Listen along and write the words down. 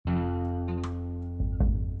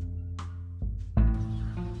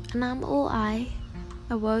and I'm all I,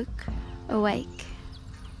 awoke, awake,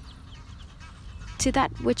 to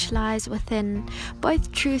that which lies within,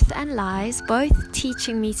 both truth and lies, both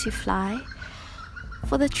teaching me to fly.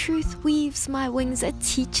 For the truth weaves my wings, it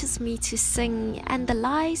teaches me to sing, and the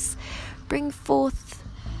lies bring forth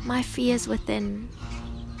my fears within.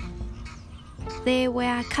 There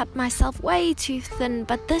where I cut myself way too thin,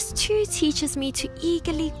 but this too teaches me to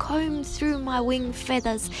eagerly comb through my wing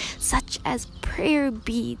feathers, such as prayer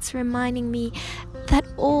beads, reminding me that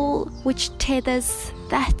all which tethers,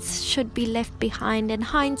 that should be left behind in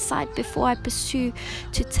hindsight before I pursue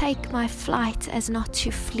to take my flight as not to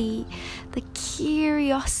flee. The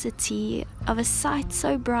curiosity of a sight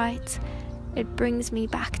so bright, it brings me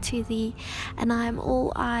back to thee, and I am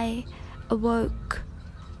all I, awoke,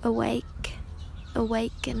 awake,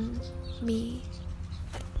 awaken me.